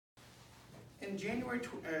in January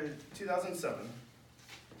 2007,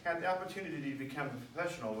 had the opportunity to become a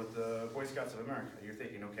professional with the Boy Scouts of America. You're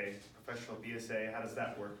thinking, okay, professional BSA, how does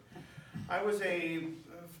that work? I was a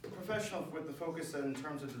professional with the focus in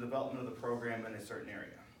terms of the development of the program in a certain area.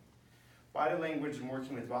 Body language and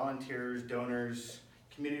working with volunteers, donors,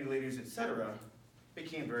 community leaders, etc.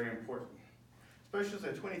 became very important. Especially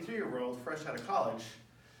as a 23-year-old fresh out of college,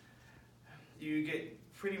 you get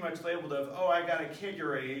pretty much labeled of, oh, I got a kid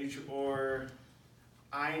your age, or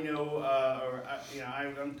I know,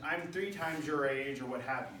 I'm 3 times your age, or what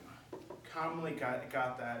have you. Commonly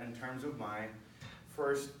got that in terms of my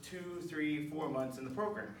first 2, 3, 4 months in the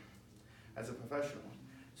program as a professional.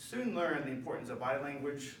 Soon learned the importance of body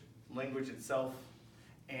language, language itself,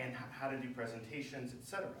 and how to do presentations,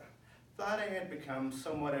 etc. Thought I had become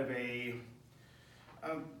somewhat of a,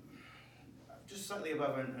 just slightly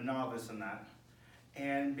above a novice in that,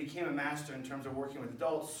 and became a master in terms of working with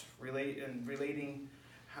adults, relating,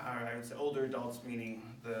 I would say older adults, meaning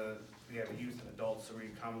we have youth and adults, so we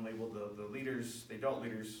commonly label the leaders, the adult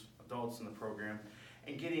leaders, adults in the program,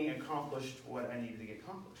 and getting accomplished what I needed to get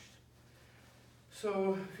accomplished.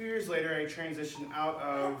 So a few years later, I transitioned out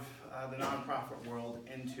of the nonprofit world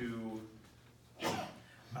into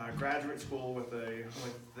graduate school with the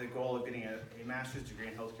goal of getting a master's degree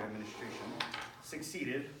in healthcare administration.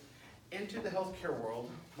 Succeeded. Into the healthcare world,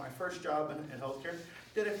 my first job in healthcare,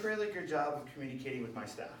 did a fairly good job of communicating with my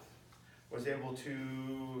staff. Was able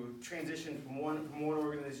to transition from one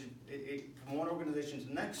organization to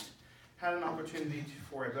the next. Had an opportunity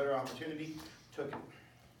for a better opportunity, took it.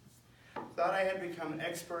 Thought I had become an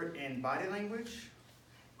expert in body language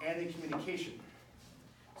and in communication.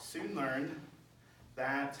 Soon learned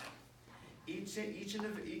that each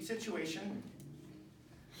situation,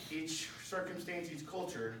 each circumstance, each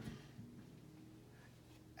culture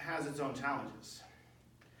has its own challenges.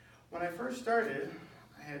 When I first started,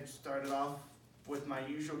 I had started off with my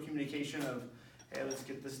usual communication of, hey, let's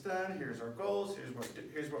get this done, here's our goals,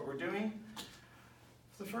 here's what we're doing.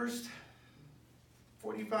 For the first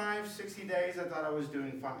 45, 60 days, I thought I was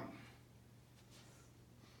doing fine.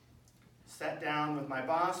 Sat down with my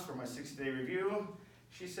boss for my 60-day review.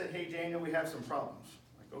 She said, hey, Daniel, we have some problems.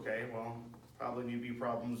 Like, okay, well, probably newbie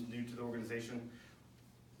problems, new to the organization,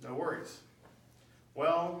 no worries.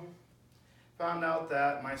 Well, found out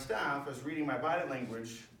that my staff was reading my body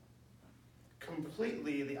language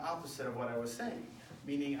completely the opposite of what I was saying.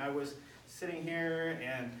 Meaning I was sitting here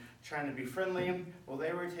and trying to be friendly. Well,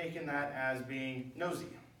 they were taking that as being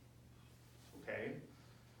nosy. Okay?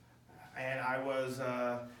 And I was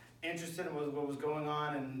interested in what was going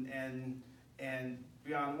on, and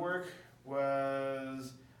beyond work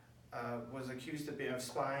was accused of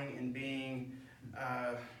spying and being,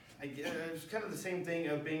 it was kind of the same thing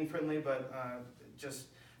of being friendly, but just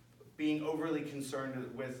being overly concerned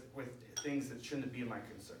with things that shouldn't be my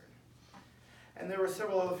concern. And there were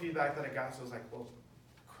several other feedback that I got, so I was like, well,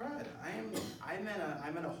 crud,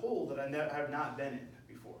 I'm in a hole that I have not been in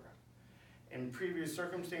before. In previous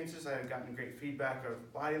circumstances, I had gotten great feedback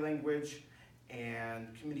of body language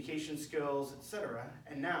and communication skills, etc.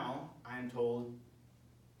 And now I'm told,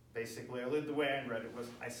 basically, the way I read it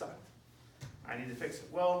was, I sucked. I need to fix it.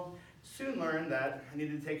 Well, soon learned that I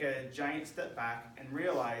needed to take a giant step back and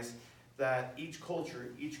realize that each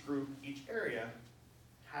culture, each group, each area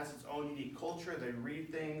has its own unique culture. They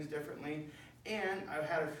read things differently, and I've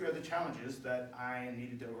had a few other challenges that I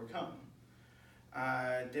needed to overcome.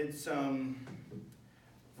 I did some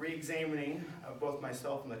re-examining of both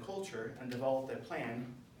myself and the culture and developed a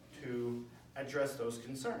plan to address those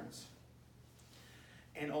concerns.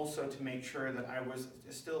 And also to make sure that I was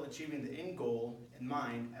still achieving the end goal in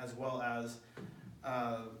mind, as well as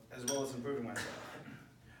improving myself.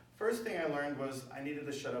 First thing I learned was I needed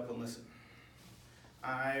to shut up and listen.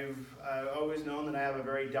 I've always known that I have a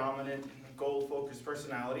very dominant, goal-focused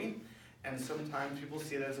personality, and sometimes people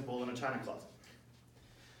see it as a bull in a china closet.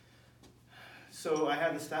 So I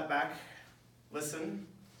had to step back, listen.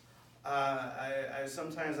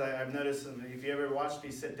 Sometimes I've noticed, if you ever watch me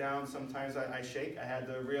sit down, sometimes I shake. I had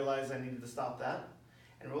to realize I needed to stop that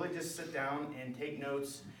and really just sit down and take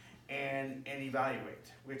notes and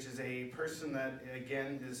evaluate, which is a person that,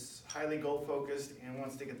 again, is highly goal-focused and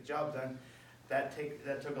wants to get the job done. That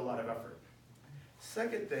took a lot of effort.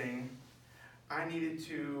 Second thing, I needed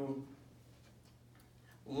to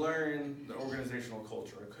learn the organizational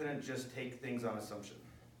culture. I couldn't just take things on assumption.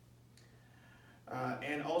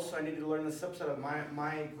 And also I needed to learn the subset of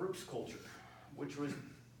my group's culture, which was,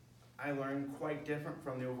 I learned, quite different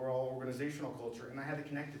from the overall organizational culture, and I had to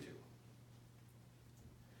connect the two.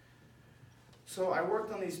 So I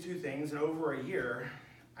worked on these two things, and over a year,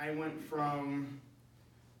 I went from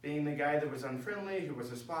being the guy that was unfriendly, who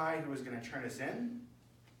was a spy, who was going to turn us in,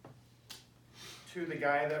 to the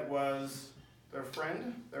guy that was their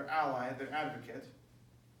friend, their ally, their advocate,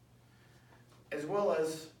 as well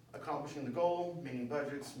as accomplishing the goal, meeting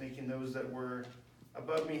budgets, making those that were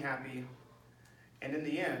above me happy. And in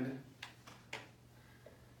the end,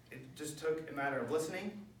 it just took a matter of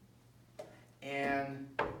listening and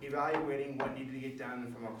evaluating what needed to get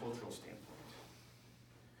done from a cultural standpoint.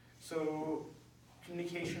 So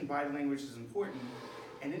communication, body language is important.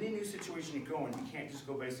 And any new situation you go in, you can't just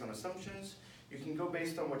go based on assumptions. You can go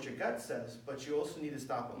based on what your gut says, but you also need to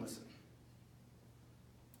stop and listen.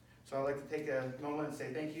 So I'd like to take a moment and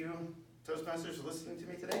say thank you, Toastmasters, for listening to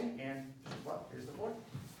me today. And well, here's the board.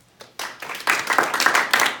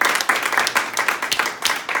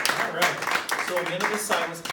 All right. So a minute of silence.